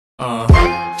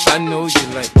I know you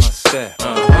like my style.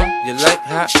 You like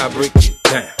how I break it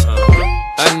down.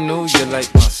 I know you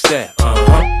like my style.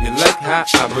 You like how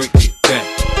I break it down.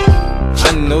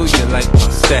 I know you like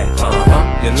my style.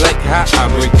 You like how I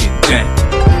break it down.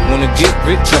 Wanna get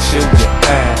rich? I'll show you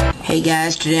how. Hey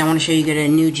guys, today I want to show you a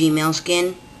new Gmail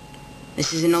skin.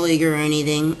 This isn't illegal or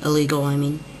anything. Illegal, I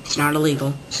mean. It's not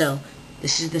illegal. So,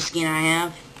 this is the skin I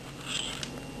have.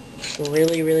 It's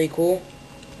really cool.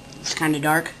 It's kind of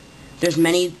dark. There's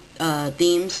many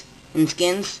themes and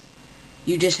skins.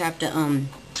 You just have to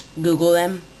Google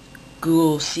them.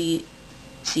 Google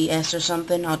CS or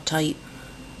something. I'll tell you.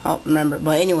 I'll remember.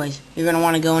 But anyways, you're gonna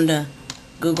want to go into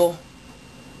Google.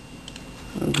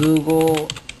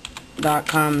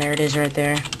 Google.com. There it is, right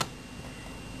there.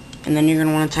 And then you're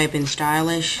gonna want to type in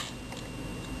stylish.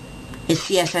 It's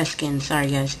CSS skin. Sorry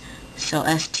guys. So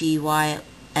STYLISH.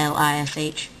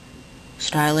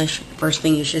 Stylish. First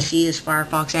thing you should see is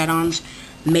FireFox add-ons.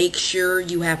 Make sure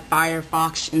you have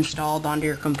FireFox installed onto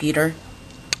your computer,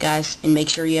 guys, and make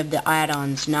sure you have the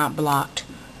add-ons not blocked,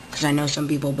 because I know some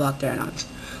people block their add-ons.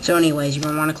 So anyways, you're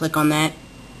going to want to click on that.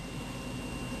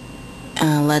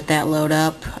 Let that load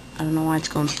up. I don't know why it's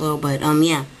going slow, but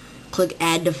yeah. Click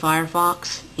add to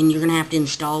FireFox, and you're going to have to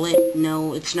install it.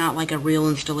 No, it's not like a real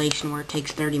installation where it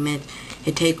takes 30 minutes.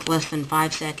 It takes less than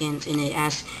 5 seconds, and it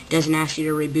doesn't ask you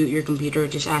to reboot your computer.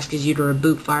 It just asks you to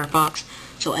reboot FireFox.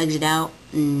 So exit out,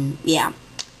 and yeah.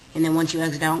 And then once you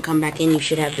exit out and come back in, you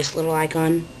should have this little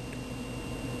icon.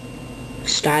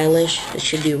 Stylish. It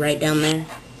should be right down there.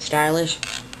 Stylish.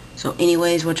 So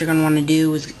anyways, what you're going to want to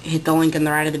do is hit the link in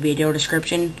the right of the video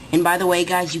description. And by the way,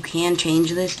 guys, you can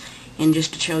change this. And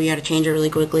just to show you how to change it really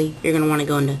quickly, you're going to want to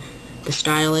go into the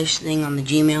stylish thing on the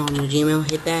Gmail,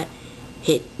 hit that,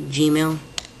 hit Gmail,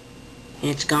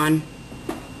 and it's gone.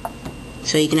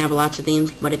 So you can have lots of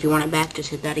themes, but if you want it back, just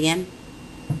hit that again,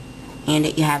 and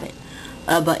you have it.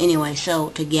 But anyway, so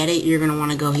to get it, you're going to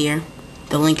want to go here.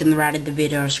 The link in the right of the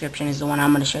video description is the one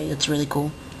I'm going to show you. It's really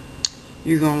cool.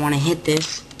 You're going to want to hit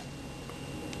this,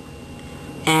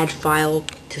 add file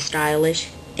to stylish.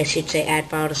 It should say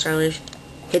add file to stylish.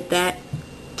 Hit that,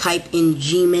 type in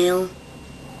Gmail,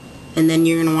 and then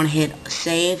you're going to want to hit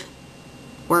save,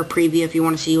 or preview if you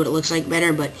want to see what it looks like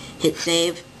better, but hit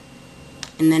save,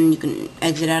 and then you can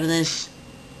exit out of this,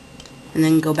 and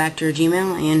then go back to your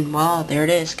Gmail, and voila, there it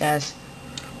is, guys.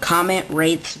 Comment,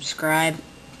 rate, subscribe.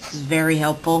 This is very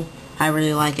helpful. I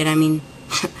really like it, I mean,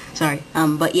 sorry,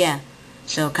 but yeah,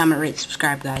 so comment, rate,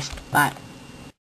 subscribe, guys. Bye.